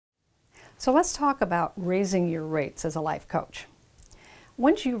So let's talk about raising your rates as a life coach.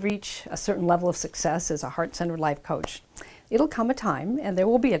 Once you reach a certain level of success as a heart-centered life coach, it'll come a time, and there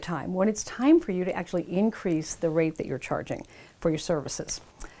will be a time, when it's time for you to actually increase the rate that you're charging for your services.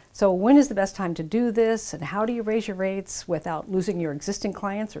 So when is the best time to do this, and how do you raise your rates without losing your existing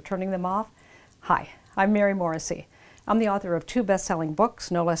clients or turning them off? Hi, I'm Morrissey. I'm the author of 2 best-selling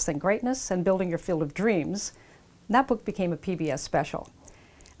books, No Less Than Greatness and Building Your Field of Dreams. That book became a PBS special.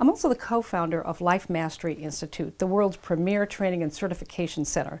 I'm also the co-founder of Life Mastery Institute, the world's premier training and certification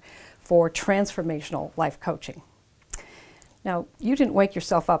center for transformational life coaching. Now, you didn't wake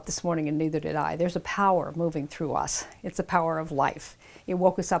yourself up this morning, and neither did I. There's a power moving through us. It's the power of life. It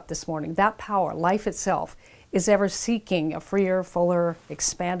woke us up this morning. That power, life itself, is ever seeking a freer, fuller,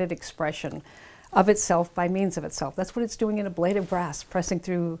 expanded expression of itself by means of itself. That's what it's doing in a blade of grass, pressing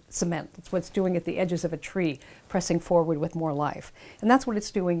through cement. That's what it's doing at the edges of a tree, pressing forward with more life. And that's what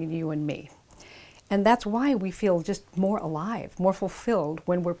it's doing in you and me. And that's why we feel just more alive, more fulfilled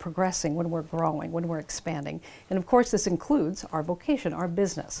when we're progressing, when we're growing, when we're expanding. And of course, this includes our vocation, our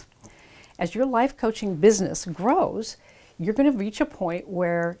business. As your life coaching business grows, you're going to reach a point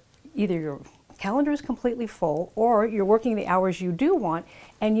where either your calendar is completely full, or you're working the hours you do want,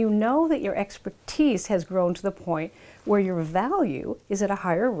 and you know that your expertise has grown to the point where your value is at a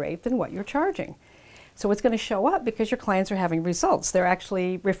higher rate than what you're charging. So it's going to show up because your clients are having results. They're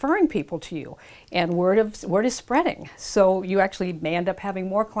actually referring people to you, and word is spreading. So you actually may end up having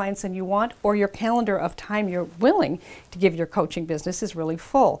more clients than you want, or your calendar of time you're willing to give your coaching business is really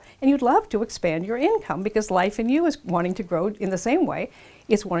full. And you'd love to expand your income because life in you is wanting to grow in the same way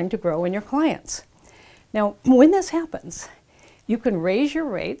it's wanting to grow in your clients. Now, when this happens, you can raise your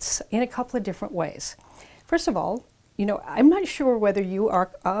rates in a couple of different ways. First of all, I'm not sure whether you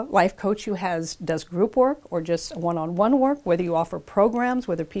are a life coach who does group work or just one-on-one work, whether you offer programs,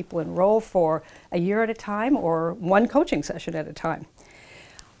 whether people enroll for a year at a time or one coaching session at a time.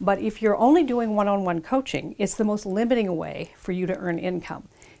 But if you're only doing one-on-one coaching, it's the most limiting way for you to earn income,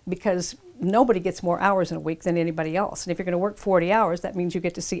 because nobody gets more hours in a week than anybody else. And if you're going to work 40 hours, that means you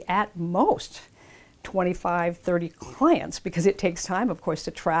get to see at most 25, 30 clients, because it takes time, of course,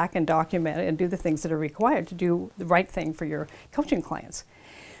 to track and document and do the things that are required to do the right thing for your coaching clients.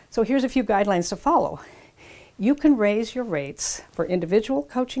 So here's a few guidelines to follow. You can raise your rates for individual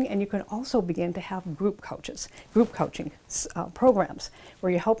coaching, and you can also begin to have group coaching programs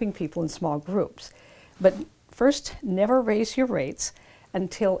where you're helping people in small groups. But first, never raise your rates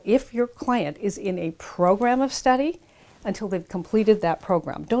until if your client is in a program of study, until they've completed that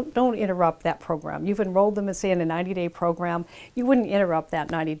program. Don't interrupt that program. You've enrolled them, say, in a 90-day program. You wouldn't interrupt that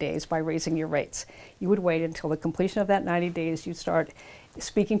 90 days by raising your rates. You would wait until the completion of that 90 days. You start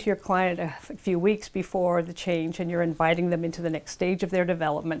speaking to your client a few weeks before the change, and you're inviting them into the next stage of their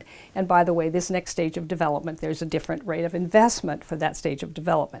development. And by the way, this next stage of development, there's a different rate of investment for that stage of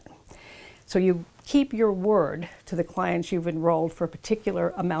development. So you keep your word to the clients you've enrolled for a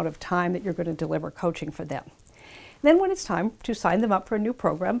particular amount of time that you're going to deliver coaching for them. Then when it's time to sign them up for a new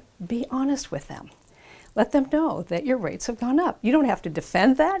program, be honest with them. Let them know that your rates have gone up. You don't have to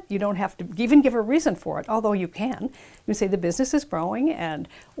defend that. You don't have to even give a reason for it, although you can. You say the business is growing,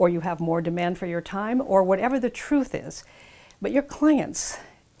 or you have more demand for your time, or whatever the truth is. But your clients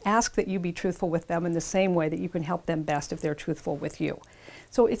ask that you be truthful with them in the same way that you can help them best if they're truthful with you.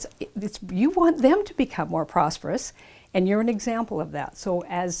 So you want them to become more prosperous, and you're an example of that. So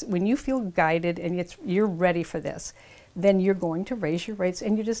when you feel guided and you're ready for this, then you're going to raise your rates,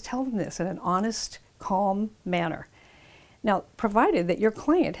 and you just tell them this in an honest, calm manner. Now, provided that your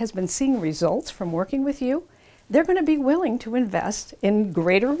client has been seeing results from working with you, they're going to be willing to invest in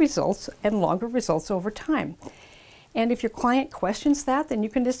greater results and longer results over time. And if your client questions that, then you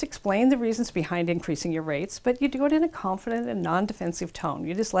can just explain the reasons behind increasing your rates, but you do it in a confident and non-defensive tone.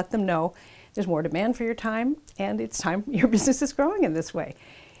 You just let them know there's more demand for your time, and it's time your business is growing in this way.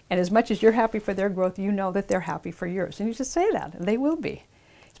 And as much as you're happy for their growth, you know that they're happy for yours. And you just say that, and they will be.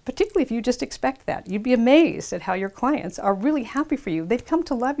 Particularly if you just expect that. You'd be amazed at how your clients are really happy for you. They've come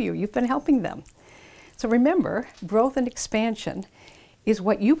to love you. You've been helping them. So remember, growth and expansion is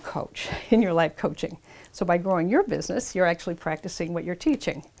what you coach in your life coaching. So by growing your business, you're actually practicing what you're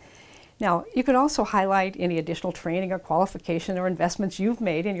teaching. Now, you could also highlight any additional training or qualification or investments you've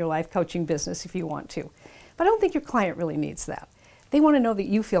made in your life coaching business if you want to. But I don't think your client really needs that. They want to know that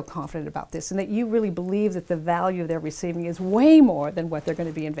you feel confident about this and that you really believe that the value they're receiving is way more than what they're going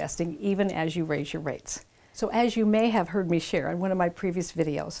to be investing, even as you raise your rates. So as you may have heard me share in one of my previous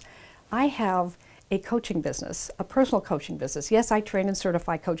videos, I have a coaching business, a personal coaching business. Yes, I train and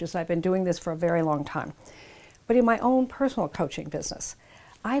certify coaches, and I've been doing this for a very long time. But in my own personal coaching business,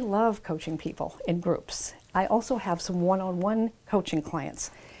 I love coaching people in groups. I also have some one-on-one coaching clients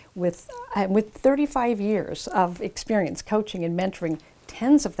with 35 years of experience coaching and mentoring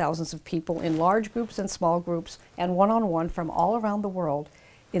tens of thousands of people in large groups and small groups and one-on-one from all around the world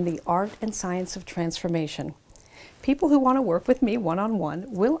in the art and science of transformation. People who want to work with me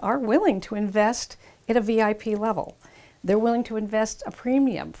one-on-one are willing to invest at a VIP level. They're willing to invest a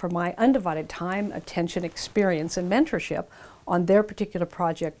premium for my undivided time, attention, experience, and mentorship on their particular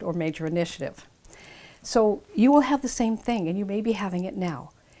project or major initiative. So you will have the same thing, and you may be having it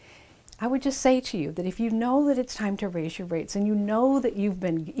now. I would just say to you that if you know that it's time to raise your rates, and you know that you've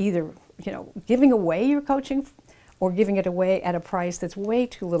been either giving away your coaching or giving it away at a price that's way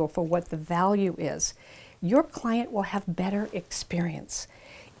too little for what the value is, your client will have better experience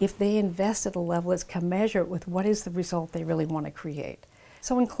if they invest at a level that's commensurate with what is the result they really want to create.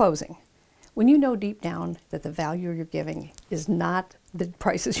 So in closing, when you know deep down that the value you're giving is not the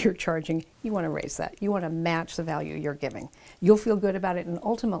prices you're charging, you want to raise that. You want to match the value you're giving. You'll feel good about it, and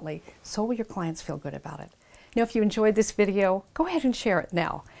ultimately, so will your clients feel good about it. Now, if you enjoyed this video, go ahead and share it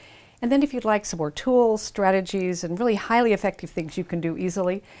now. And then if you'd like some more tools, strategies, and really highly effective things you can do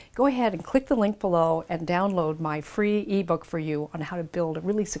easily, go ahead and click the link below and download my free ebook for you on how to build a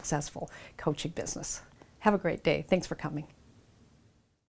really successful coaching business. Have a great day. Thanks for coming.